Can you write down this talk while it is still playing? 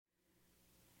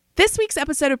This week's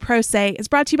episode of Pro Say is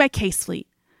brought to you by CaseFleet.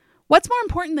 What's more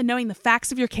important than knowing the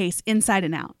facts of your case inside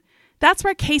and out? That's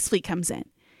where CaseFleet comes in.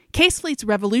 CaseFleet's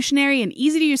revolutionary and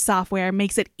easy-to-use software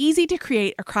makes it easy to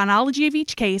create a chronology of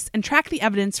each case and track the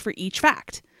evidence for each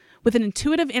fact. With an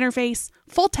intuitive interface,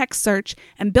 full text search,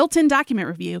 and built-in document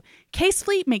review,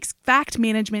 CaseFleet makes fact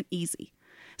management easy.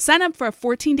 Sign up for a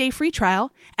 14-day free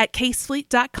trial at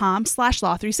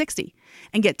casefleet.com/law360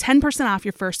 and get 10% off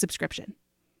your first subscription.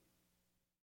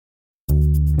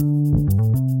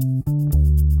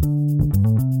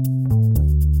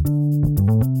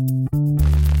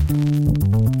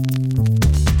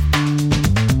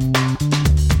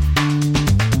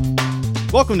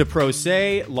 Welcome to Pro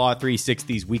Say, Law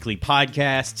 360's weekly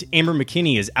podcast. Amber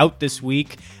McKinney is out this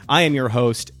week. I am your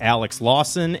host, Alex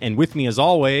Lawson, and with me as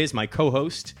always, my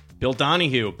co-host, Bill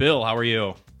Donahue. Bill, how are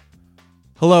you?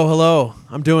 Hello.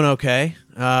 I'm doing okay.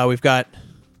 We've got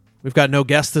no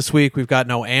guest this week. We've got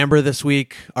no Amber this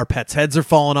week. Our pets' heads are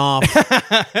falling off.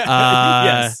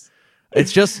 Yes.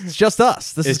 It's just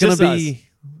us. This is gonna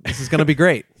be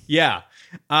great. Yeah.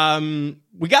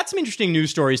 We got some interesting news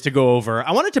stories to go over.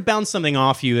 I wanted to bounce something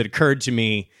off you that occurred to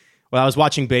me while I was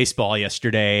watching baseball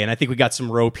yesterday, and I think we got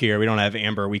some rope here. We don't have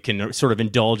Amber. We can sort of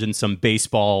indulge in some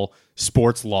baseball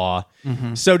sports law.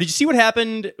 Mm-hmm. So did you see what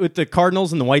happened with the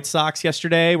Cardinals and the White Sox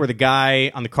yesterday, where the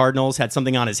guy on the Cardinals had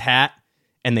something on his hat,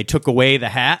 and they took away the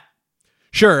hat?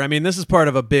 Sure. I mean, this is part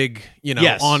of a big,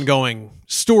 Yes. ongoing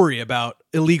story about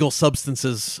illegal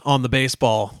substances on the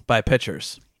baseball by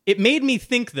pitchers. It made me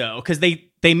think, though, because they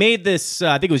made this,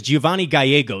 I think it was Giovanni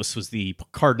Gallegos was the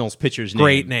Cardinals pitcher's name.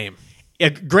 Great name.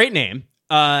 A great name.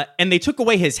 And they took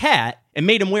away his hat and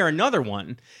made him wear another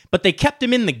one, but they kept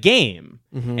him in the game.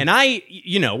 Mm-hmm. And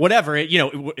whatever,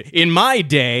 in my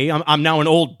day, I'm now an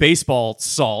old baseball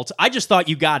salt. I just thought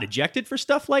you got ejected for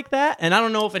stuff like that. And I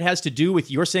don't know if it has to do with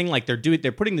you're saying like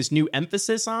they're putting this new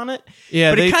emphasis on it.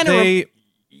 Yeah, but they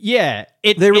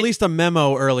released it, a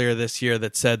memo earlier this year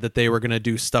that said that they were going to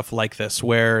do stuff like this,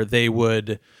 where they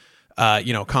would,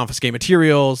 confiscate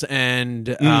materials, and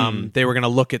they were going to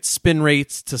look at spin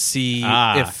rates to see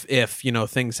if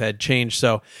things had changed.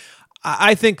 So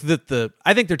I think they're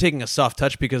taking a soft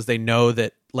touch because they know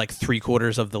that like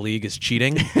 3/4 of the league is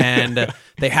cheating, and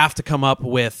they have to come up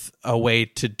with a way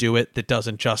to do it that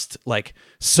doesn't just like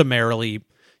summarily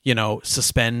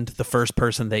suspend the first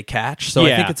person they catch. So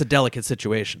I think it's a delicate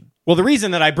situation. Well, the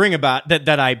reason that I bring it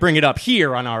up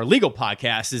here on our legal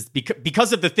podcast is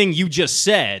because of the thing you just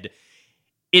said.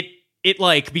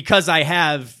 Because I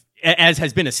have, as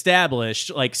has been established,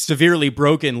 like severely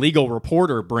broken legal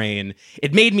reporter brain,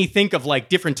 it made me think of like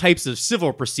different types of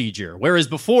civil procedure. Whereas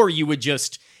before you would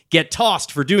just get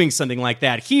tossed for doing something like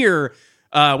that. Here,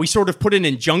 we sort of put an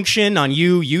injunction on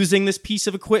you using this piece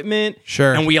of equipment.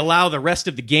 Sure. And we allow the rest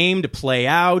of the game to play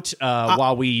out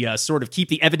while we sort of keep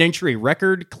the evidentiary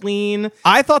record clean.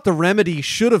 I thought the remedy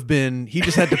should have been he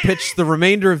just had to pitch the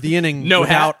remainder of the inning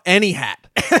without any hat.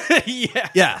 Yeah.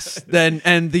 Yes.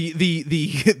 And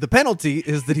the penalty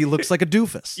is that he looks like a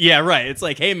doofus. Yeah, right. It's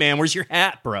like, hey man, where's your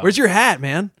hat, bro? Where's your hat,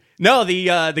 man? No,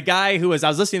 the guy I was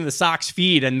listening to the Sox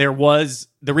feed, and there was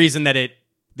the reason that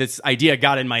this idea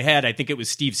got in my head. I think it was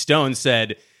Steve Stone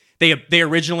said they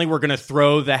originally were going to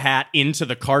throw the hat into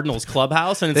the Cardinals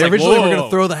clubhouse, and they originally were going to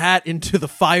throw the hat into the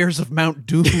fires of Mount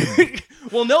Doom.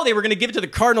 Well, no, they were going to give it to the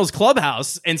Cardinals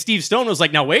clubhouse, and Steve Stone was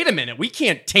like, "Now wait a minute, we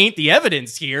can't taint the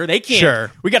evidence here. They can't.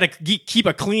 Sure. We got to keep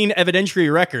a clean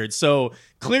evidentiary record." So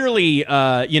clearly,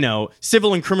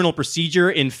 civil and criminal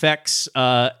procedure infects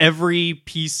every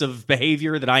piece of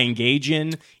behavior that I engage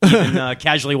in, even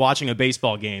casually watching a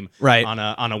baseball game right.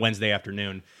 on a Wednesday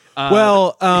afternoon.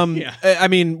 Yeah. I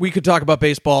mean, we could talk about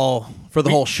baseball for the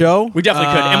whole show. We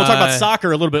definitely could, and we'll talk about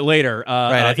soccer a little bit later.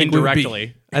 Right, I think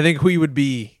indirectly. I think we would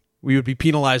be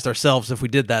penalized ourselves if we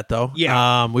did that, though.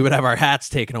 Yeah. We would have our hats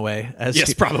taken away.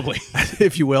 Probably,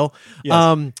 if you will.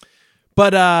 Yes.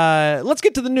 But let's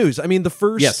get to the news. I mean, the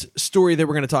first story that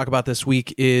we're going to talk about this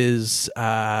week is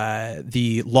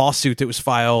the lawsuit that was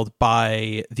filed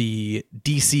by the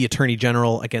DC Attorney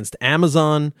General against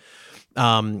Amazon.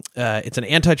 It's an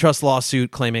antitrust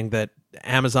lawsuit claiming that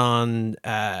Amazon,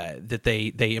 that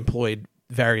they employed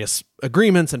various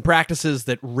agreements and practices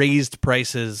that raised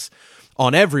prices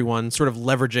on everyone, sort of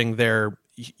leveraging their,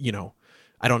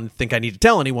 I don't think I need to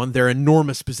tell anyone, their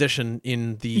enormous position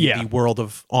in the world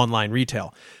of online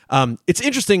retail. It's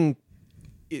interesting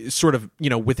sort of,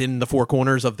 within the four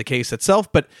corners of the case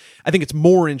itself, but I think it's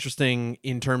more interesting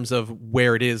in terms of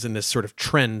where it is in this sort of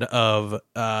trend of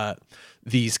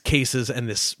these cases and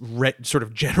this sort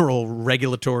of general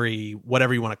regulatory,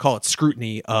 whatever you want to call it,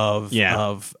 scrutiny of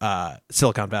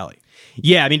Silicon Valley.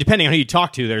 Yeah, I mean, depending on who you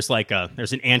talk to, there's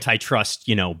an antitrust,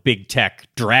 big tech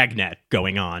dragnet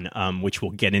going on, which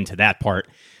we'll get into that part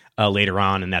later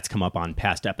on, and that's come up on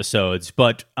past episodes.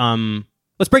 But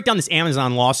let's break down this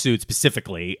Amazon lawsuit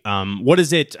specifically. What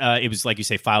is it? It was, like you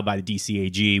say, filed by the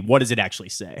DCAG. What does it actually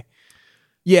say?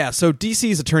 Yeah, so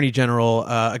DC's Attorney General,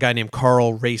 a guy named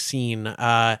Karl Racine,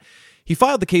 he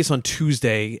filed the case on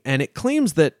Tuesday, and it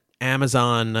claims that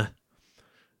Amazon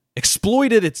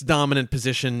exploited its dominant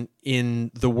position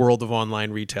in the world of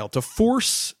online retail to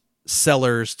force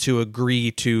sellers to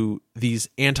agree to these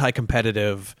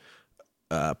anti-competitive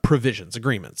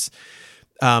agreements.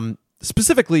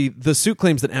 Specifically, the suit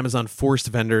claims that Amazon forced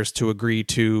vendors to agree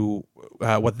to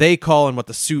what they call and what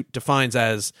the suit defines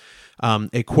as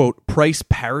a, quote, price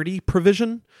parity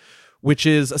provision, which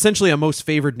is essentially a most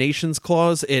favored nations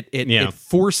clause. It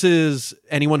forces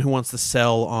anyone who wants to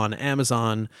sell on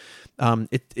Amazon,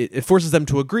 it forces them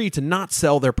to agree to not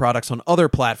sell their products on other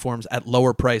platforms at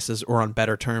lower prices or on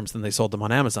better terms than they sold them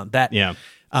on Amazon.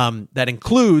 That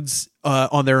includes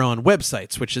on their own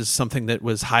websites, which is something that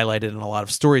was highlighted in a lot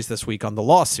of stories this week on the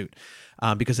lawsuit,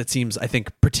 because it seems, I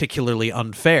think, particularly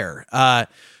unfair.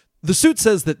 The suit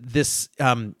says that this,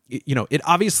 it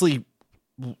obviously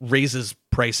raises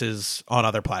prices on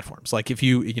other platforms. Like if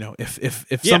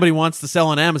somebody wants to sell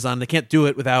on Amazon, they can't do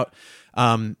it without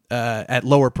at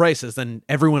lower prices, then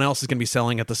everyone else is going to be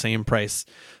selling at the same price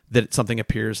that something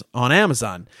appears on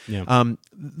Amazon.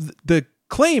 The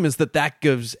claim is that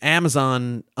gives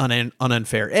Amazon an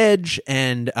unfair edge,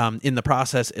 and in the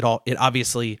process, it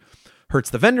obviously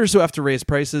hurts the vendors who have to raise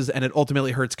prices, and it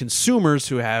ultimately hurts consumers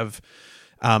who have,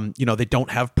 they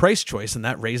don't have price choice, and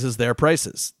that raises their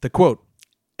prices. The quote,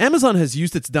 Amazon has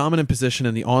used its dominant position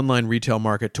in the online retail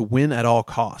market to win at all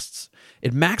costs.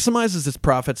 It maximizes its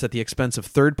profits at the expense of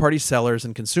third-party sellers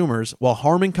and consumers while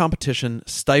harming competition,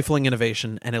 stifling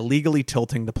innovation, and illegally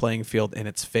tilting the playing field in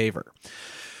its favor.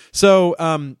 So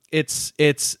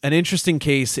it's an interesting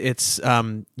case. It's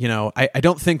I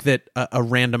don't think that a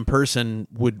random person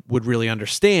would really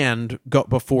understand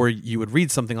before you would read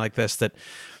something like this that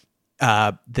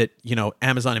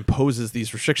Amazon imposes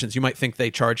these restrictions. You might think they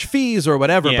charge fees or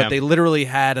whatever, but they literally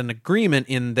had an agreement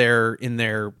in their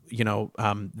vendor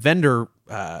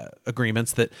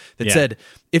agreements that said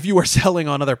if you are selling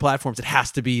on other platforms, it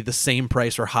has to be the same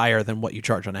price or higher than what you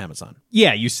charge on Amazon.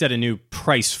 Yeah, you set a new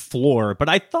price floor, but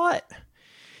I thought,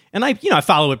 and I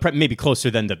follow it maybe closer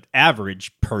than the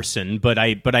average person, but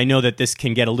I know that this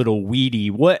can get a little weedy.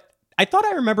 I thought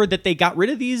I remembered that they got rid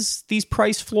of these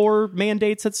price floor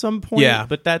mandates at some point. Yeah,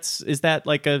 but is that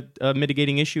like a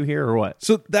mitigating issue here or what?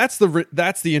 So that's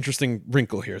the interesting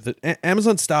wrinkle here, that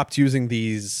Amazon stopped using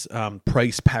these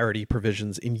price parity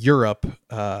provisions in Europe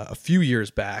a few years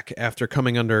back after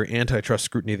coming under antitrust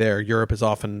scrutiny there. Europe is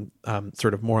often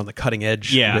sort of more on the cutting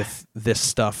edge with this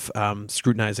stuff,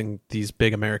 scrutinizing these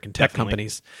big American tech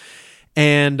companies,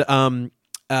 and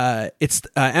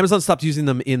Amazon stopped using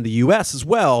them in the U.S. as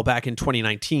well back in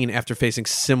 2019 after facing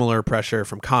similar pressure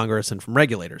from Congress and from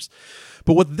regulators.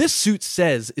 But what this suit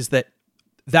says is that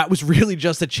was really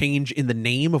just a change in the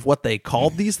name of what they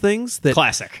called these things. That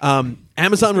classic.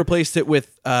 Amazon replaced it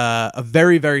with a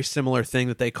very, very similar thing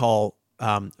that they call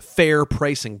fair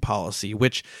pricing policy,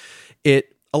 which it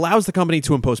allows the company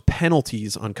to impose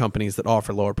penalties on companies that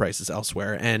offer lower prices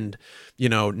elsewhere and,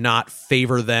 not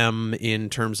favor them in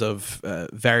terms of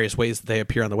various ways that they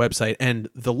appear on the website. And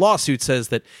the lawsuit says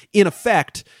that, in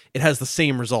effect, it has the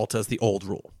same result as the old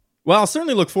rule. Well, I'll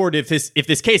certainly look forward to if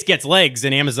this case gets legs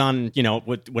and Amazon,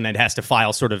 when it has to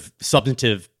file sort of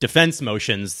substantive defense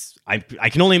motions, I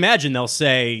can only imagine they'll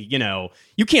say,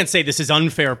 you can't say this is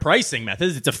unfair pricing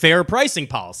methods. It's a fair pricing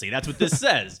policy. That's what this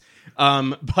says.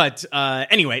 But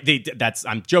anyway,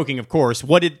 I'm joking, of course.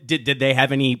 What did they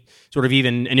have any sort of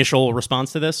even initial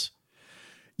response to this?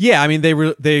 Yeah, I mean,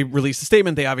 they released a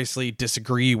statement. They obviously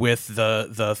disagree with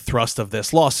the thrust of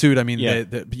this lawsuit. I mean,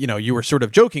 you were sort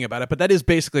of joking about it, but that is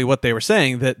basically what they were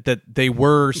saying, that they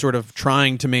were sort of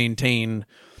trying to maintain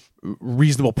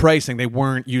reasonable pricing. They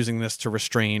weren't using this to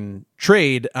restrain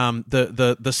trade.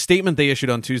 The statement they issued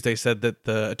on Tuesday said that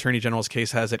the Attorney General's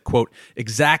case has it, quote,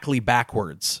 exactly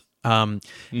backwards. And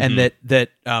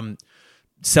that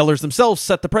sellers themselves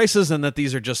set the prices and that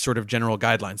these are just sort of general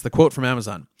guidelines. The quote from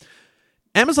Amazon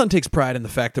takes pride in the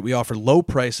fact that we offer low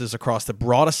prices across the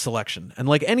broadest selection, and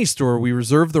like any store, we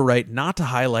reserve the right not to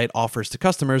highlight offers to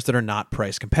customers that are not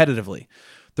priced competitively.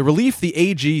 The relief the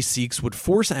AG seeks would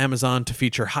force Amazon to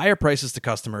feature higher prices to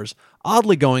customers,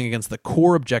 oddly going against the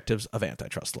core objectives of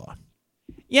antitrust law.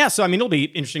 Yeah, so I mean, it'll be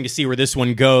interesting to see where this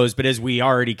one goes, but as we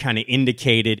already kind of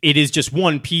indicated, it is just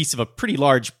one piece of a pretty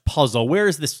large puzzle. Where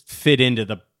does this fit into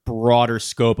the broader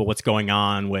scope of what's going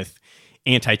on with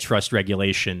antitrust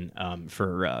regulation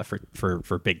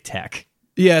for big tech?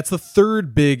 Yeah, it's the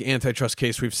third big antitrust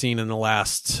case we've seen in the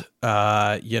last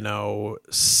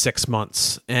 6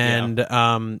 months,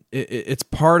 and it's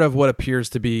part of what appears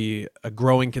to be a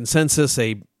growing consensus,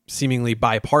 a seemingly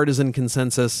bipartisan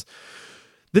consensus,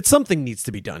 that something needs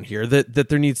to be done here, that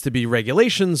there needs to be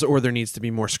regulations or there needs to be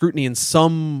more scrutiny in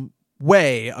some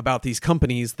way about these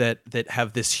companies that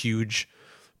have this huge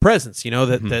presence,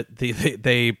 that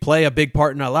they play a big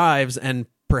part in our lives, and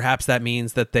perhaps that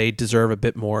means that they deserve a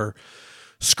bit more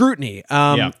scrutiny.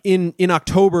 In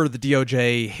October, the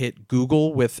DOJ hit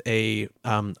Google with a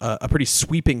pretty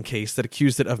sweeping case that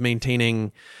accused it of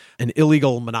maintaining an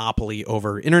illegal monopoly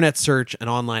over internet search and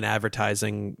online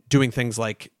advertising, doing things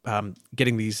like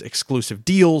getting these exclusive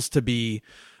deals to be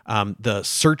the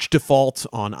search default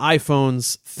on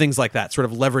iPhones, things like that, sort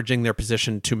of leveraging their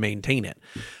position to maintain it.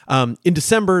 In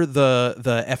December,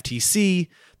 the FTC,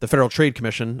 the Federal Trade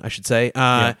Commission, I should say,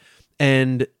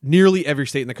 and nearly every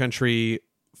state in the country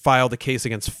filed a case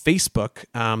against Facebook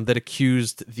that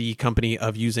accused the company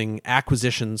of using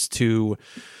acquisitions to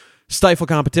stifle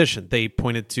competition. They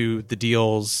pointed to the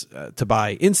deals to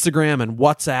buy Instagram and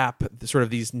WhatsApp, sort of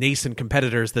these nascent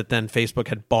competitors that then Facebook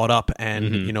had bought up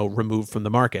and removed from the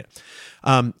market.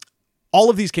 All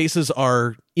of these cases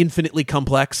are infinitely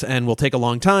complex and will take a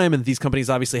long time, and these companies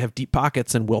obviously have deep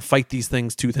pockets and will fight these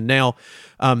things tooth and nail.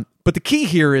 But the key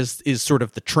here is sort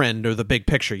of the trend or the big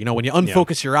picture. When you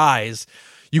unfocus your eyes,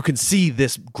 you can see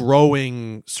this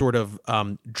growing sort of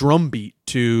drumbeat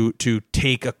to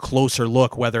take a closer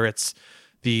look, whether it's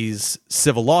these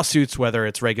civil lawsuits, whether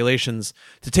it's regulations,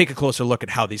 to take a closer look at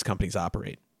how these companies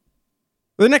operate.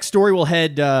 The next story will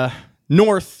head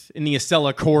north in the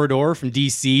Acela corridor from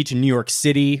D.C. to New York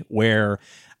City, where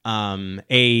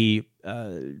a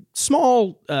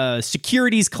small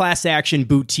securities class action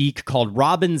boutique called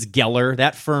Robbins Geller,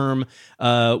 that firm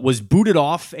was booted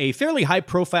off a fairly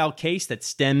high-profile case that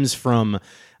stems from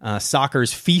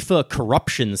soccer's FIFA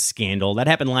corruption scandal. That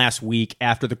happened last week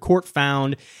after the court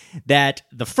found that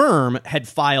the firm had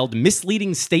filed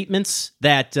misleading statements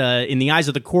that, in the eyes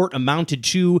of the court, amounted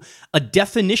to a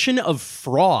definition of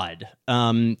fraud.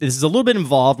 This is a little bit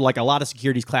involved, like a lot of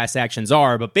securities class actions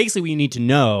are, but basically what you need to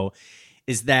know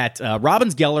is that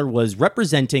Robbins Geller was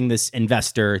representing this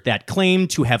investor that claimed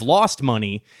to have lost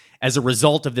money as a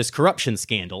result of this corruption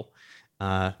scandal,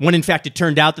 when in fact it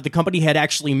turned out that the company had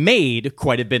actually made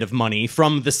quite a bit of money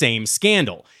from the same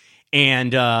scandal.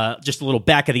 And just a little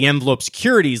back-of-the-envelope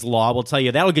securities law will tell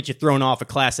you that'll get you thrown off a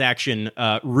class action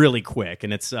really quick,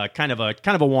 and it's kind of a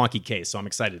wonky case, so I'm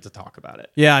excited to talk about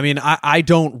it. Yeah, I mean, I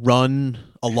don't run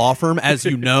a law firm, as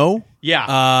you know.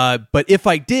 Yeah. But if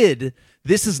I did,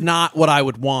 this is not what I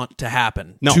would want to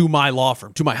happen to my law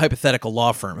firm, to my hypothetical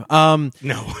law firm. No.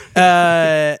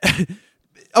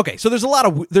 Okay, so there's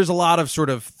a lot of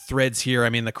sort of threads here. I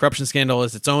mean, the corruption scandal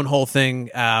is its own whole thing.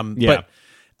 But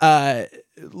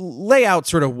lay out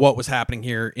sort of what was happening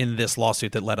here in this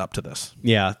lawsuit that led up to this.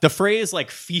 Yeah, the phrase like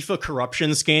FIFA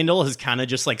corruption scandal has kind of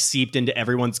just like seeped into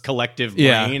everyone's collective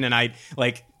brain, and I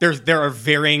like there are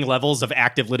varying levels of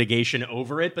active litigation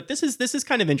over it, but this is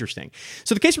kind of interesting.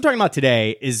 So the case we're talking about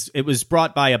today it was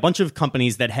brought by a bunch of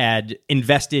companies that had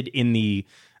invested in the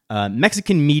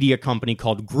Mexican media company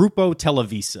called Grupo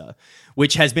Televisa,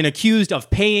 which has been accused of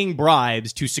paying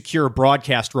bribes to secure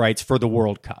broadcast rights for the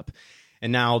World Cup.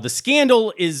 And now the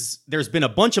scandal is there's been a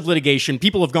bunch of litigation.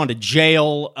 People have gone to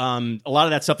jail. A lot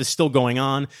of that stuff is still going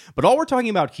on. But all we're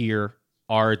talking about here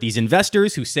are these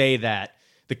investors who say that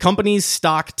the company's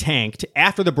stock tanked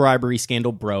after the bribery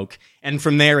scandal broke. And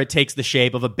from there, it takes the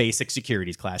shape of a basic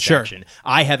securities class action.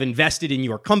 I have invested in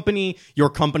your company.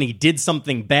 Your company did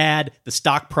something bad. The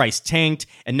stock price tanked.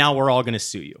 And now we're all going to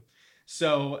sue you.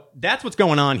 So that's what's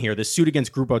going on here, the suit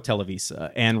against Grupo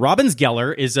Televisa. And Robbins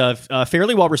Geller is a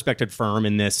fairly well-respected firm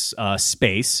in this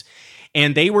space,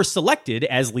 and they were selected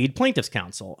as lead plaintiffs'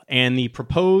 counsel. And the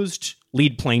proposed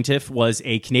lead plaintiff was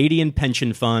a Canadian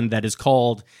pension fund that is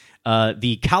called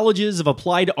the Colleges of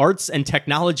Applied Arts and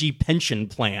Technology Pension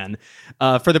Plan.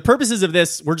 For the purposes of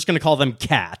this, we're just going to call them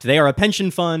CAT. They are a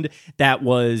pension fund that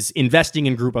was investing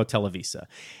in Grupo Televisa.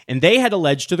 And they had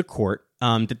alleged to the court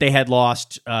that they had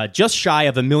lost just shy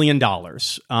of $1 million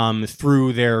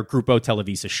through their Grupo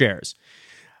Televisa shares.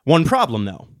 One problem,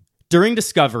 though. During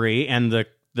discovery and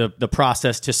the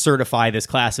process to certify this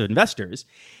class of investors,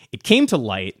 it came to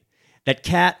light that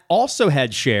CAT also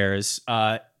had shares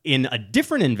in a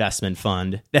different investment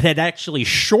fund that had actually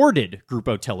shorted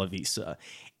Grupo Televisa.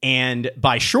 And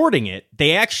by shorting it,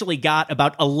 they actually got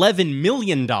about $11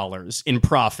 million in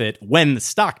profit when the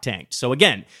stock tanked. So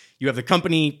again, you have the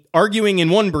company arguing in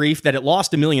one brief that it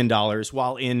lost $1 million,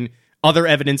 while in other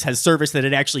evidence has surfaced that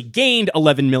it actually gained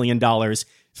 $11 million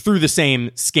through the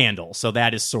same scandal. So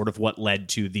that is sort of what led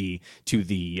to the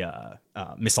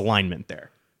misalignment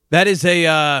there. That is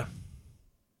a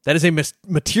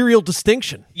material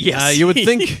distinction. Yes, you would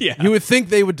think. You would think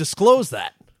they would disclose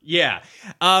that. Yeah.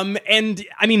 And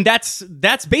I mean, that's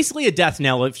basically a death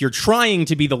knell if you're trying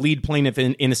to be the lead plaintiff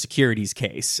in a securities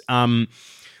case.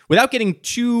 Without getting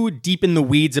too deep in the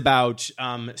weeds about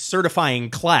certifying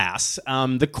class,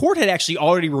 the court had actually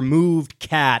already removed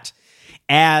Cat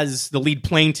as the lead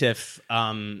plaintiff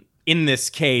in this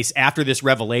case after this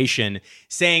revelation,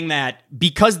 saying that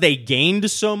because they gained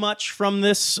so much from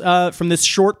this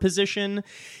short position,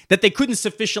 that they couldn't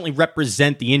sufficiently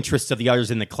represent the interests of the others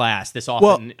in the class. This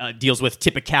often deals with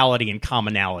typicality and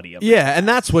commonality. And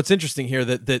that's what's interesting here.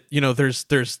 That there's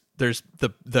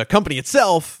the company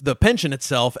itself, the pension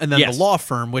itself, and then the law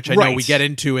firm, which I know we get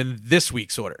into in this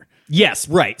week's order. Yes,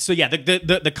 right. So yeah,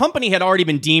 the company had already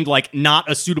been deemed like not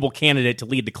a suitable candidate to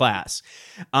lead the class,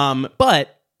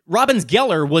 but Robbins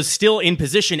Geller was still in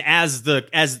position as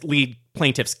lead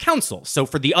plaintiff's counsel. So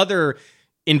for the other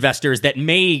investors that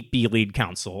may be lead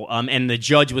counsel, and the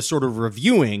judge was sort of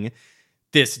reviewing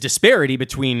this disparity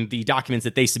between the documents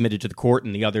that they submitted to the court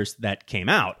and the others that came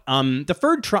out.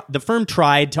 The firm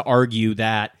tried to argue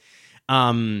that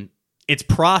its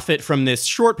profit from this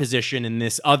short position and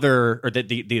this other, or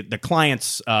the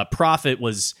client's profit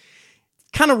was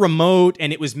kind of remote,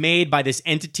 and it was made by this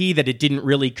entity that it didn't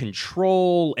really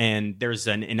control, and there's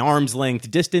an arm's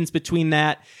length distance between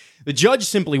that. The judge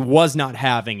simply was not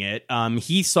having it.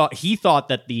 He thought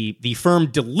that the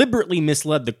firm deliberately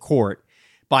misled the court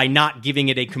by not giving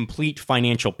it a complete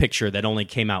financial picture that only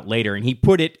came out later, and he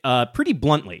put it pretty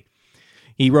bluntly.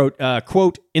 He wrote,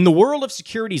 quote, "In the world of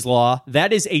securities law,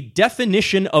 that is a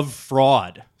definition of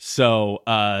fraud." So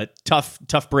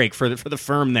tough break for the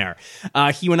firm there.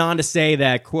 He went on to say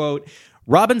that, quote,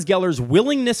 "Robbins Geller's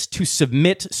willingness to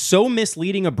submit so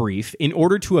misleading a brief in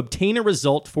order to obtain a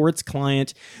result for its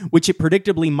client, which it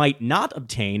predictably might not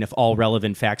obtain if all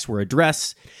relevant facts were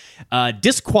addressed,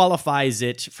 disqualifies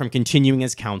it from continuing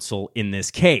as counsel in this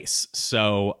case."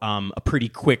 So a pretty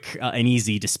quick and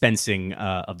easy dispensing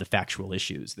of the factual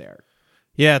issues there.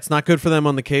 Yeah, it's not good for them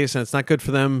on the case, and it's not good for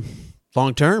them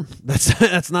long term.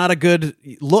 That's not a good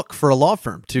look for a law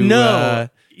firm to. No.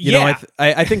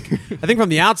 I think from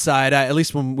the outside, at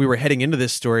least when we were heading into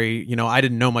this story, I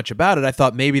didn't know much about it. I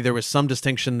thought maybe there was some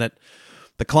distinction that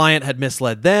the client had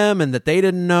misled them and that they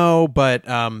didn't know, but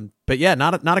yeah,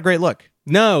 not a great look.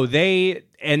 No, they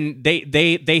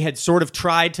had sort of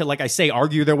tried to, like I say,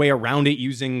 argue their way around it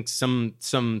using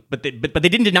but they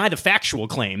didn't deny the factual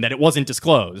claim that it wasn't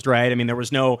disclosed, right? I mean, there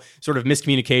was no sort of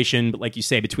miscommunication, but like you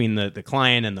say, between the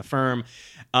client and the firm.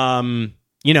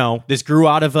 This grew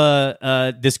out of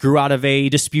a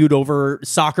dispute over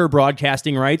soccer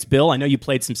broadcasting rights. Bill, I know you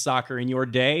played some soccer in your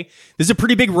day. This is a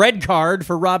pretty big red card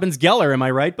for Robbins Geller. Am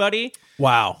I right, buddy?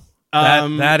 Wow.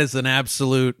 That is an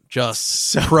absolute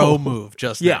pro move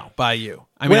now by you.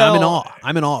 I mean, I'm in awe.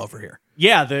 I'm in awe over here.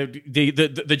 Yeah,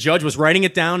 the judge was writing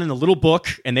it down in a little book,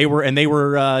 and they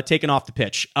were taken off the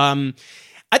pitch.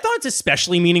 I thought it's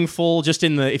especially meaningful just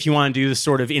if you want to do this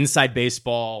sort of inside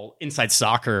baseball, inside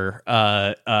soccer,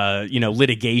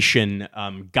 litigation,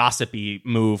 gossipy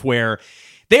move where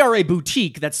they are a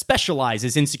boutique that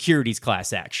specializes in securities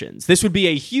class actions. This would be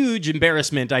a huge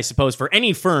embarrassment, I suppose, for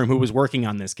any firm who was working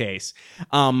on this case.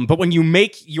 But when you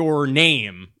make your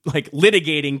name like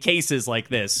litigating cases like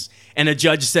this, and a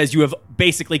judge says you have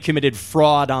basically committed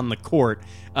fraud on the court,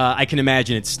 I can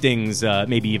imagine it stings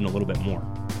maybe even a little bit more.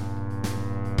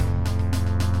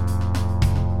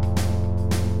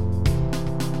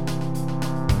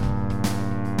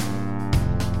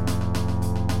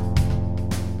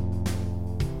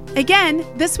 Again,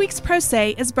 this week's Pro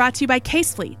Se is brought to you by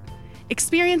CaseFleet.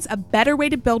 Experience a better way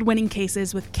to build winning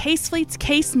cases with CaseFleet's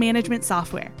case management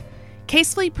software.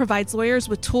 CaseFleet provides lawyers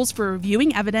with tools for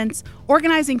reviewing evidence,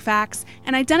 organizing facts,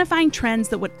 and identifying trends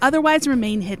that would otherwise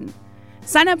remain hidden.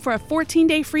 Sign up for a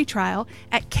 14-day free trial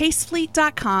at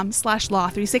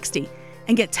casefleet.com/law360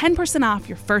 and get 10% off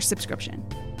your first subscription.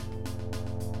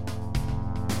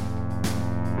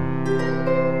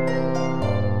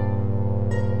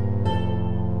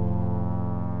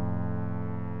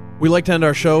 We like to end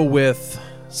our show with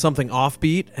something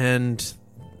offbeat, and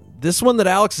this one that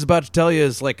Alex is about to tell you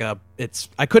is like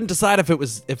I couldn't decide if it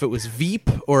was Veep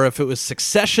or if it was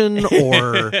Succession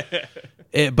or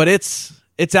but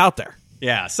it's out there.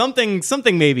 Yeah, something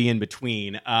maybe in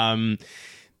between.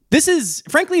 This is,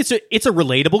 frankly, it's a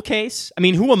relatable case. I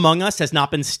mean, who among us has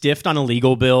not been stiffed on a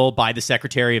legal bill by the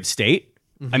Secretary of State?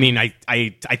 Mm-hmm. I mean,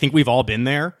 I think we've all been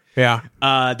there. Yeah.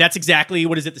 That's exactly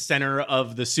what is at the center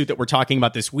of the suit that we're talking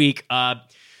about this week.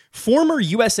 Former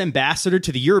U.S. ambassador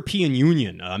to the European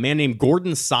Union, a man named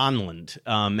Gordon Sondland,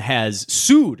 has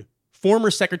sued former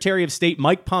Secretary of State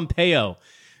Mike Pompeo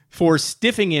for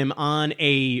stiffing him on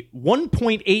a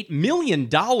 $1.8 million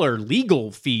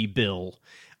legal fee bill,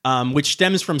 which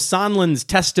stems from Sondland's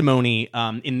testimony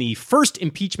in the first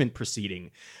impeachment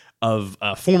proceeding of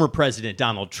former President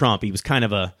Donald Trump. He was kind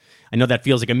of I know that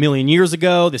feels like a million years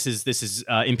ago. This is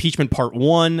impeachment part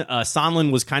 1.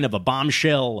 Sondland was kind of a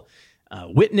bombshell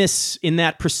witness in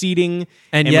that proceeding,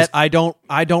 and yet I don't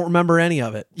remember any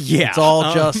of it. Yeah, it's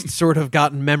all just sort of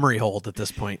gotten memory hold at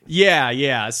this point.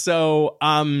 Yeah. So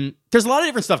there's a lot of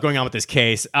different stuff going on with this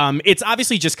case. It's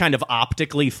obviously just kind of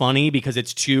optically funny because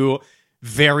it's two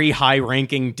very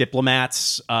high-ranking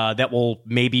diplomats that will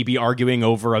maybe be arguing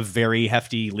over a very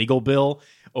hefty legal bill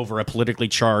over a politically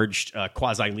charged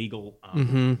quasi-legal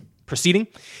proceeding.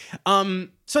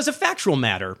 So as a factual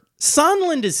matter,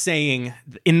 Sondland is saying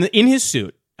in his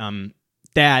suit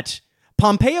that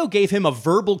Pompeo gave him a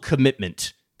verbal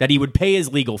commitment that he would pay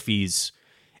his legal fees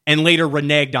and later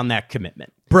reneged on that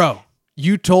commitment. Bro,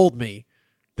 you told me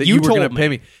that you were going to pay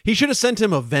me. He should have sent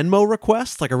him a Venmo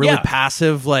request, like a really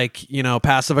passive,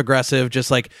 passive aggressive, just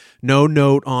like no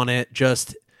note on it.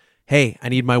 Just, hey, I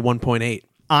need my 1.8.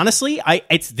 Honestly,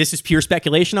 this is pure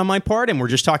speculation on my part, and we're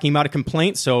just talking about a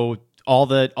complaint, so all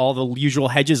the usual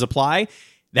hedges apply.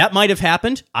 That might have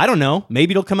happened. I don't know.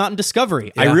 Maybe it'll come out in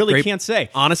discovery. Yeah, I really can't say.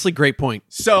 Honestly, great point.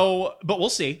 So, but we'll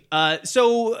see.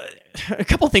 So a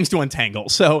couple things to untangle.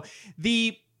 So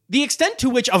the extent to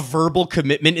which a verbal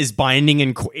commitment is binding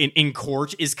in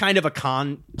court is kind of a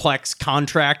complex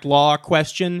contract law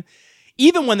question,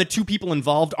 even when the two people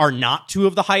involved are not two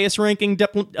of the highest ranking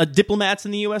diplomats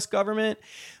in the U.S. government.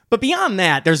 But beyond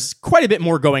that, there's quite a bit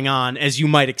more going on, as you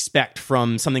might expect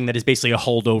from something that is basically a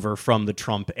holdover from the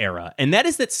Trump era. And that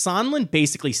is that Sondland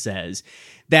basically says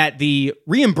that the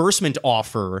reimbursement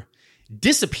offer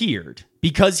disappeared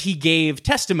because he gave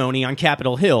testimony on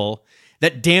Capitol Hill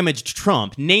that damaged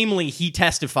Trump. Namely, he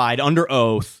testified under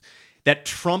oath that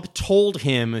Trump told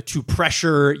him to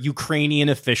pressure Ukrainian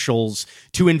officials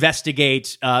to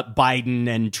investigate Biden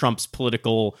and Trump's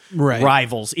political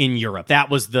rivals in Europe.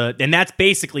 And that's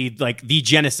basically like the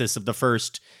genesis of the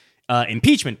first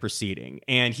impeachment proceeding.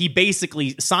 And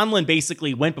Sondland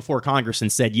basically went before Congress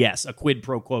and said, yes, a quid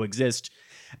pro quo exists.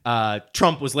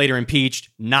 Trump was later impeached,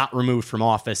 not removed from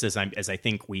office, as I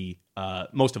think we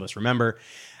most of us remember.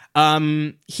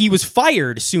 He was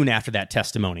fired soon after that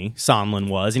testimony, Sondland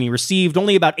was, and he received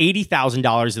only about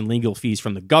 $80,000 in legal fees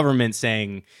from the government,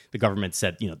 saying the government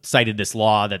cited this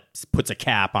law that puts a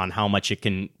cap on how much it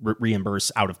can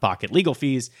reimburse out-of-pocket legal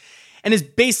fees, and has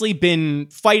basically been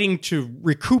fighting to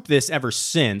recoup this ever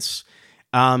since.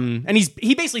 And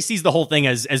he basically sees the whole thing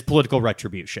as political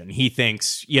retribution. He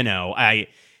thinks,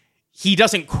 he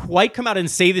doesn't quite come out and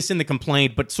say this in the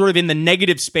complaint, but sort of in the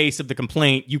negative space of the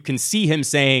complaint, you can see him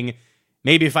saying,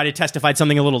 maybe if I'd have testified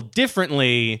something a little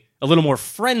differently, a little more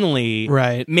friendly,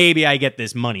 maybe I get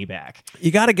this money back.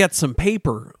 You got to get some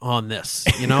paper on this.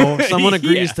 If someone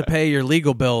agrees to pay your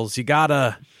legal bills, you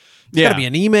gotta be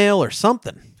an email or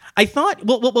something. I thought,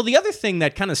 well, the other thing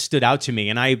that kind of stood out to me,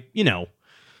 and I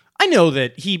know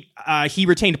that he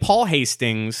retained Paul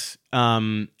Hastings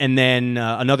and then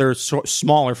another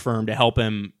smaller firm to help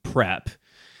him prep.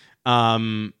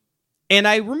 And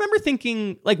I remember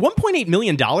thinking, like, $1.8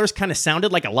 million kind of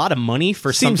sounded like a lot of money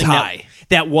for something high.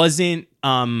 That wasn't.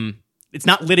 It's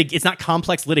not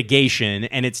complex litigation,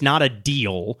 and it's not a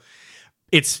deal.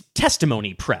 It's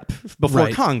testimony prep before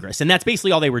Congress, and that's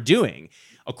basically all they were doing,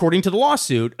 according to the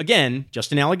lawsuit. Again,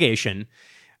 just an allegation.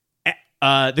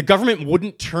 The government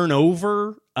wouldn't turn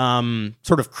over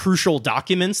sort of crucial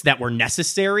documents that were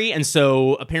necessary. And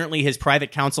so apparently his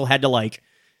private counsel had to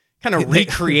kind of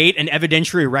recreate an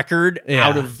evidentiary record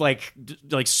out of like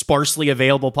sparsely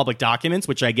available public documents,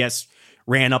 which I guess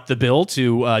ran up the bill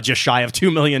to just shy of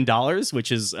 $2 million,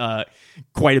 which is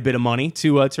quite a bit of money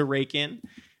to rake in.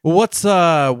 Well, what's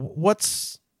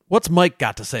Mike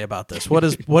got to say about this? What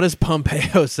has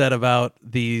Pompeo said about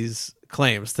these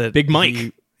claims that Big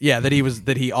Mike?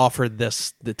 That he offered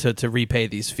this to repay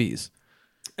these fees.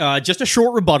 Just a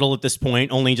short rebuttal at this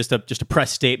point, only just a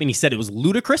press statement. He said it was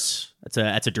ludicrous.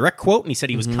 That's a direct quote, and he said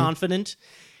he was confident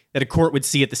that a court would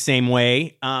see it the same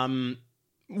way.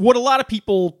 What a lot of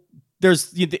people,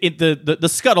 there's the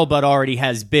scuttlebutt already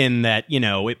has been that,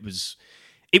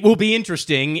 it will be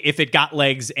interesting if it got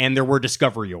legs and there were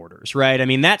discovery orders, right? I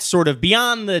mean, that's sort of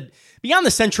beyond the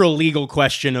central legal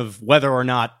question of whether or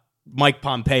not Mike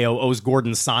Pompeo owes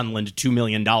Gordon Sondland $2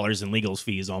 million in legal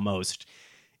fees almost,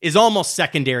 is almost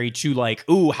secondary to like,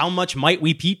 ooh, how much might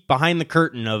we peek behind the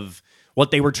curtain of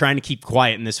what they were trying to keep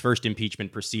quiet in this first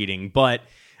impeachment proceeding. But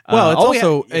well, it's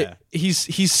also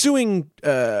he's suing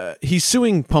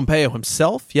Pompeo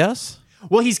himself. Yes.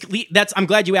 Well, I'm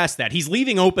glad you asked that. He's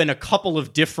leaving open a couple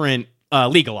of different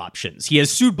legal options. He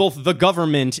has sued both the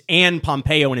government and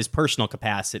Pompeo in his personal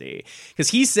capacity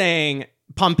because he's saying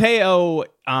Pompeo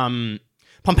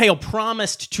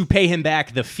promised to pay him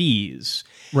back the fees.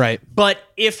 Right. But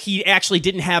if he actually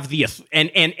didn't have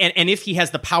and if he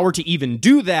has the power to even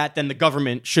do that, then the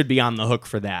government should be on the hook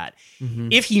for that. Mm-hmm.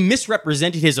 If he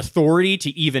misrepresented his authority to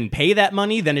even pay that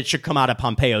money, then it should come out of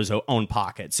Pompeo's own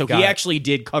pocket. So he actually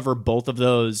did cover both of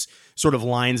those sort of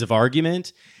lines of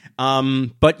argument.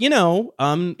 But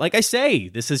like I say,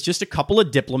 this is just a couple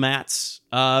of diplomats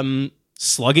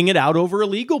slugging it out over a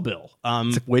legal bill,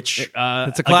 which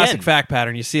it's a classic fact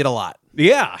pattern. You see it a lot.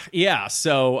 Yeah.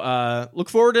 So look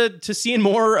forward to seeing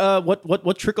more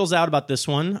what trickles out about this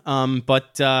one.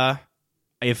 But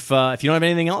if you don't have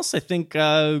anything else, I think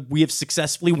we have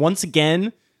successfully once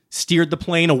again steered the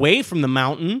plane away from the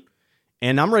mountain,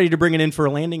 and I'm ready to bring it in for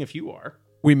a landing if you are.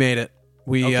 We made it.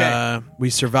 We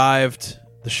survived.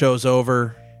 The show's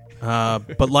over,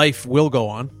 but life will go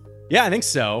on. Yeah, I think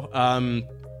so.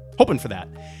 Hoping for that.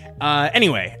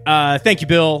 Anyway, thank you,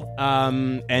 Bill,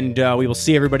 and we will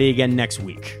see everybody again next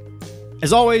week.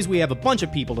 As always, we have a bunch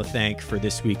of people to thank for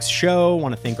this week's show. I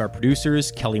want to thank our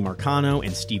producers, Kelly Marcano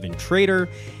and Stephen Trader,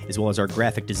 as well as our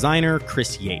graphic designer,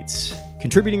 Chris Yates.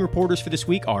 Contributing reporters for this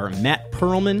week are Matt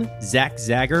Perlman, Zach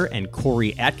Zager, and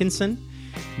Corey Atkinson.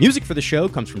 Music for the show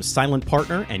comes from Silent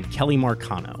Partner and Kelly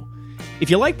Marcano. If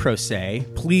you like Pro Se,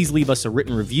 please leave us a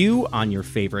written review on your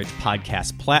favorite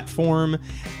podcast platform.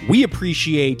 We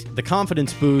appreciate the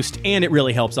confidence boost, and it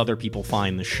really helps other people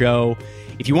find the show.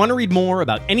 If you want to read more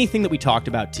about anything that we talked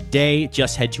about today,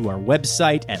 just head to our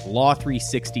website at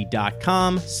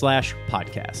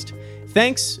law360.com/podcast.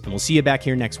 Thanks, and we'll see you back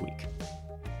here next week.